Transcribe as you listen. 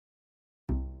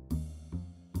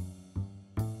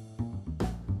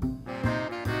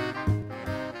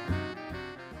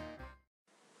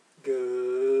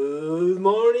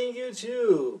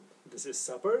YouTube! This is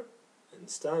Supper, and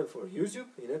it's time for YouTube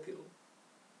in a Pill.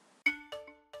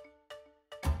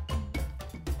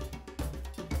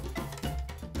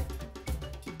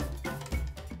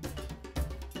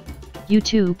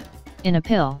 YouTube in a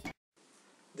Pill.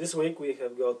 This week we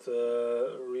have got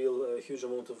a huge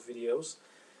amount of videos,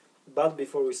 but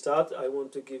before we start I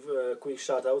want to give a quick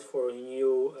shout out for a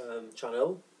new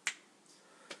channel.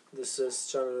 This is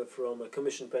a channel from a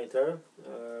commission painter,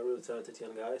 a really talented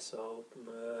young guy, so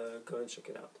go and check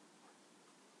it out.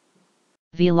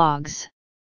 Vlogs.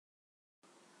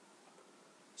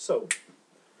 So,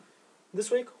 this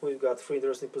week we've got 3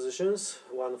 interesting positions,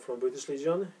 one from British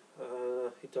Legion.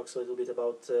 He talks a little bit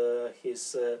about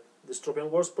his Dystopian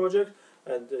Wars project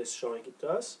and is showing it to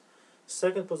us.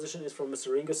 Second position is from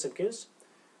Mr. Ringo Simpkins.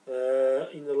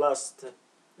 In the last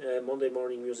Monday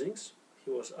morning musings, he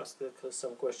was asked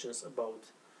some questions about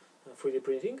 3D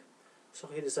printing, so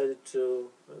he decided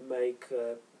to make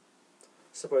a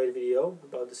separate video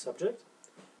about the subject.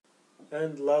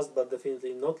 And last but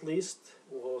definitely not least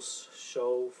was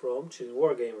show from Chilling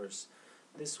Wargamers.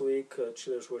 This week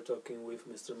chillers were talking with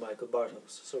Mr. Michael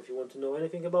Bartels. So if you want to know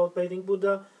anything about painting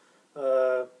Buddha,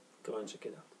 go and check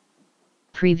it out.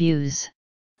 Previews.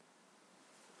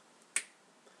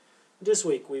 This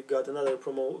week we've got another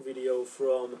promo video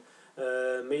from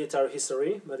Military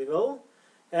History Medieval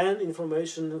and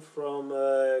information from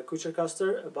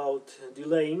Kuchercaster about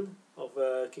delaying of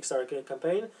a Kickstarter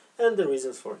campaign and the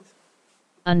reasons for it.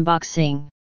 Unboxing.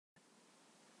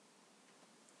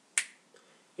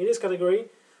 In this category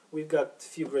we've got a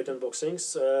few great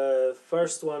unboxings.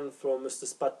 First one from Mr.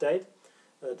 Spattate.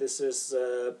 This is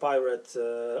Pirate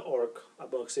Orc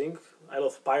unboxing. I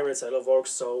love pirates, I love orcs,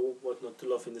 so what not to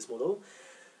love in this model.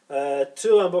 2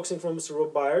 unboxing from Mr.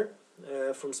 Rob Bayer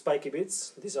from Spiky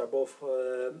Bits. These are both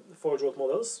Forge World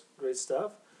models, great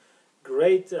stuff.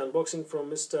 Great unboxing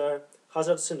from Mr.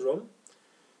 Hazard Syndrome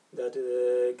that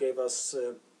gave us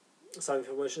some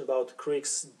information about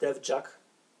Krieg's Dev Jack.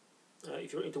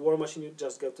 If you're into War Machine, you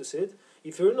just get to see it.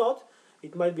 If you're not,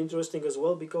 it might be interesting as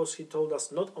well, because he told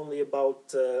us not only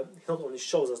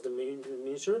shows us the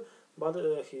miniature, but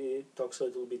he talks a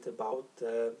little bit about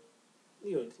the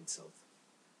unit itself.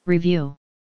 Review.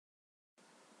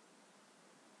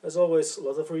 As always, a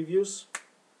lot of reviews.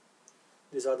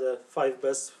 These are the 5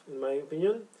 best in my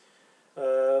opinion.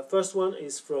 First one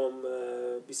is from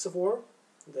Beasts of War.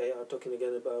 They are talking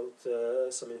again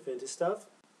about some Infinity stuff.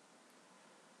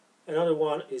 Another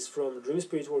one is from Dream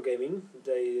Spirit Wargaming.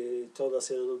 They told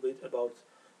us a little bit about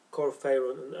Core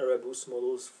Pharaon and Erebus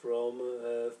models from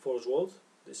Forge World.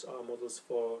 These are models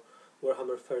for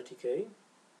Warhammer 30k.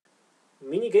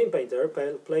 Mini Game Painter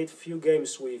played few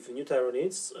games with new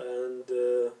Tyranids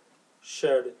and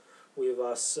shared with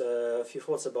us a few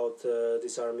thoughts about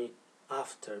this army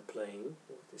after playing.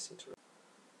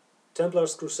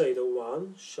 Templars Crusader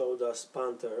 1 showed us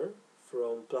Panther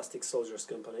from Plastic Soldiers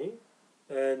Company.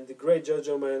 And the Great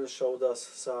Jojo Man showed us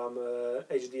some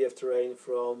HDF terrain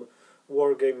from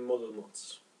Wargame Model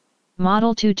Mods.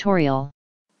 Model tutorial.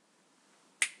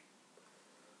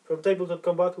 From Tabletop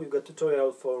Combat we've got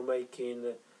tutorial for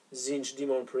making Zinch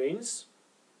Demon Prince.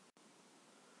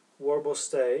 Warboss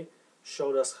Stay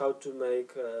showed us how to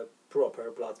make a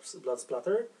proper blood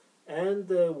splatter. And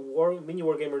Mini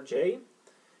Wargamer J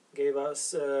gave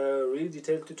us a really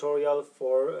detailed tutorial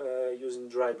for using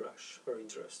dry brush. Very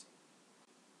interesting.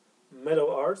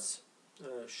 Meadow Arts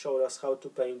showed us how to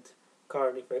paint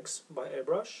Carnifex by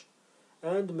airbrush,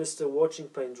 and Mr. Watching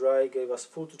Paint Dry gave us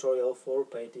full tutorial for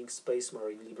painting Space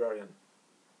Marine Librarian.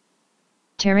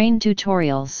 Terrain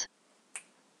tutorials.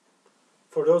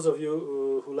 For those of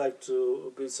you who like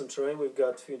to build some terrain, we've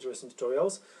got a few interesting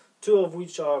tutorials, 2 of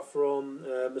which are from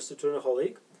Mr.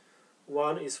 Turnaholic.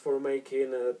 One is for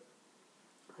making a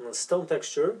stone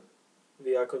texture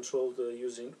via controlled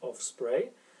using of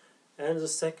spray. And the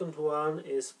second one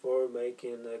is for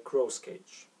making a crow's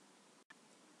cage.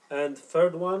 And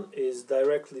third one is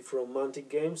directly from Mantic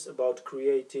Games about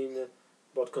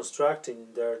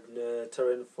constructing their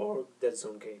terrain for Dead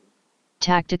Zone game.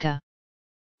 Tactica.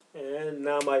 And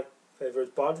now my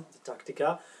favorite part, the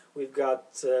Tactica. We've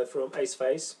got from Ace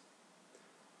Face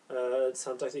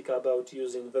some Tactica about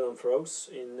using Venom Frogs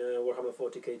in Warhammer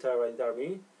 40k Tyrant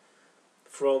Army.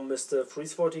 From Mr.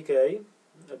 Freeze 40k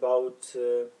about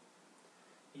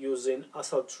using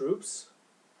assault troops,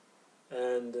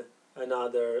 and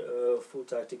another full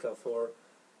Tactica for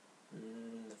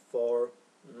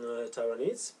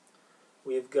Tyranids.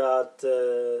 We've got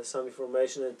some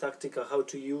information and Tactica how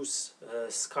to use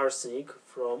Scarsneak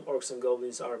from Orcs and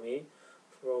Goblins army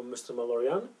from Mr.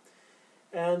 Malorian.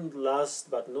 And last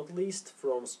but not least,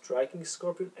 from Striking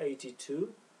Scorpion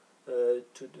 82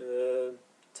 to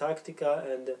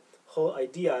Tactica and the whole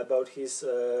idea about his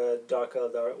Dark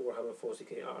Eldar Warhammer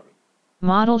 40k army.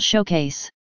 Model Showcase.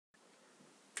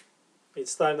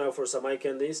 It's time now for some eye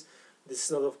candies. This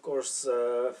is not, of course,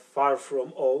 far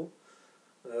from all.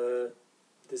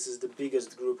 This is the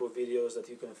biggest group of videos that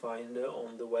you can find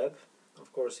on the web.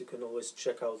 Of course, you can always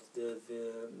check out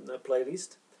the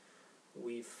playlist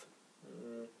with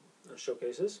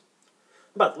showcases.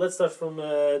 But let's start from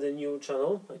the new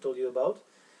channel I told you about.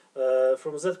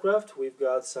 From Zcraft, we've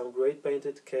got some great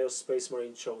painted Chaos Space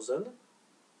Marine Chosen.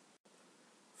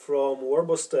 From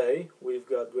Warmahordes, we've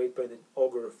got great painted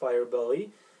Ogre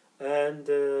Firebelly and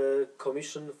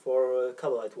commission for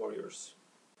Cavalite Warriors.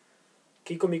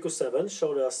 Kikomiku 7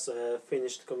 showed us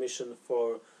finished commission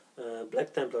for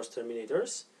Black Templars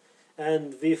Terminators,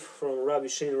 and Viv from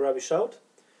Shin Rubbish Out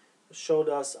showed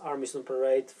us Armies on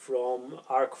Parade from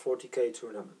Arc 40k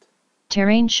tournament.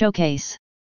 Terrain Showcase.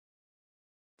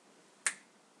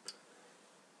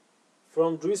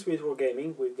 From Druid's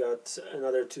Wargaming, we've got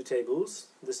another 2 tables.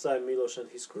 This time Milos and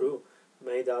his crew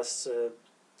made us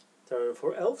terrain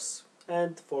for Elves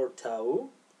and for Tau.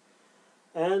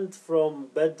 And from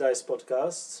Bad Dice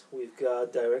Podcasts, we've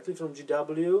got directly from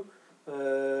GW,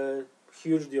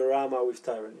 huge diorama with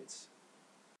Tyranids.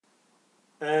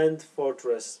 And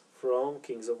Fortress from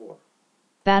Kings of War.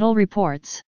 Battle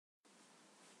Reports.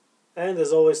 And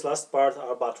as always, last part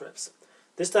are Batreps.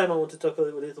 This time I want to talk a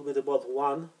little bit about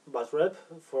one Batrep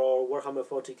for Warhammer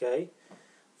 40k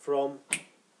from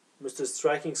Mr.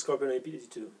 Striking Scorpion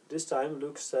 82. This time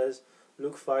Luke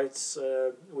fights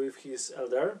with his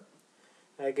Eldar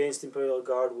against Imperial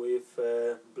Guard with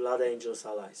Blood Angels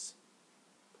allies.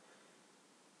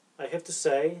 I have to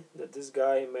say that this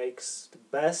guy makes the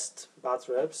best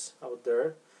Batreps out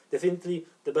there, definitely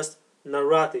the best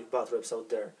narrative Batreps out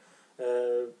there.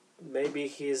 Maybe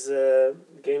his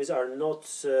games are not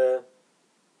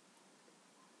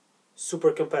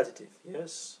super competitive,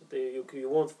 yes, you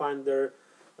won't find their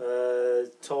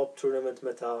top tournament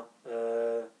meta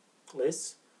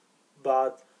lists,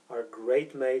 but are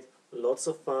great made, lots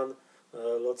of fun,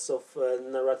 lots of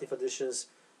narrative additions.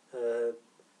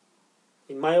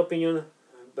 In my opinion,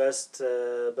 best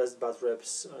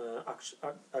Batreps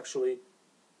actually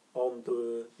on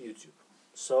the YouTube.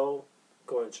 So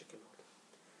go and check him out.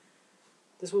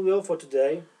 This will be all for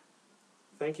today.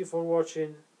 Thank you for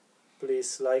watching.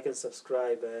 Please like and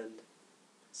subscribe and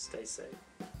stay safe.